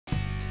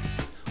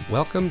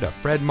Welcome to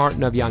Fred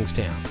Martin of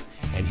Youngstown,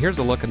 and here's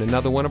a look at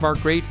another one of our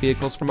great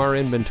vehicles from our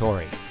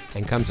inventory,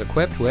 and comes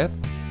equipped with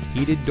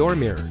heated door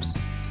mirrors,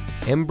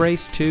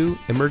 Embrace 2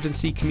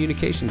 emergency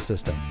communication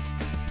system,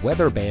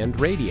 weather band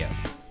radio,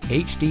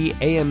 HD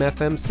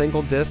AM/FM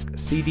single disc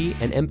CD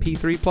and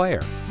MP3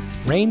 player,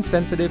 rain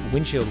sensitive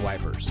windshield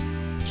wipers,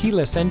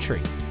 keyless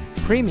entry,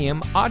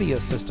 premium audio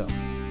system,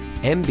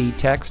 MB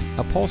text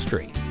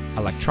upholstery,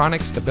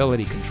 electronic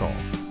stability control,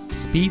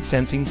 speed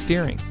sensing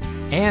steering,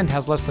 and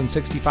has less than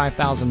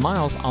 65,000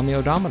 miles on the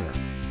odometer.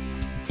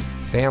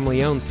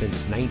 Family owned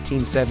since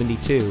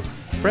 1972,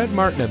 Fred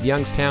Martin of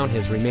Youngstown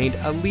has remained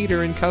a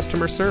leader in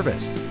customer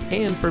service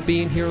and for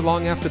being here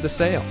long after the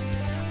sale.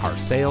 Our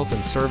sales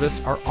and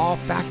service are all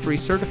factory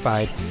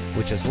certified,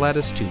 which has led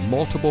us to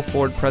multiple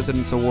Ford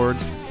President's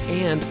Awards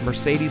and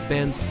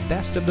Mercedes-Benz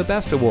Best of the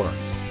Best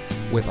Awards.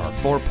 With our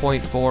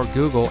 4.4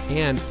 Google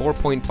and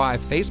 4.5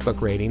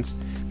 Facebook ratings,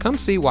 come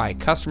see why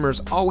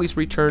customers always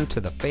return to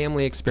the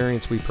family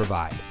experience we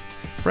provide.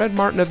 Fred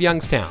Martin of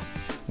Youngstown.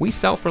 We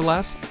sell for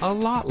less, a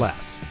lot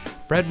less.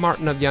 Fred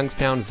Martin of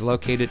Youngstown is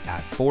located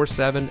at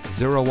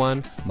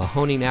 4701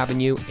 Mahoning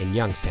Avenue in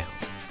Youngstown.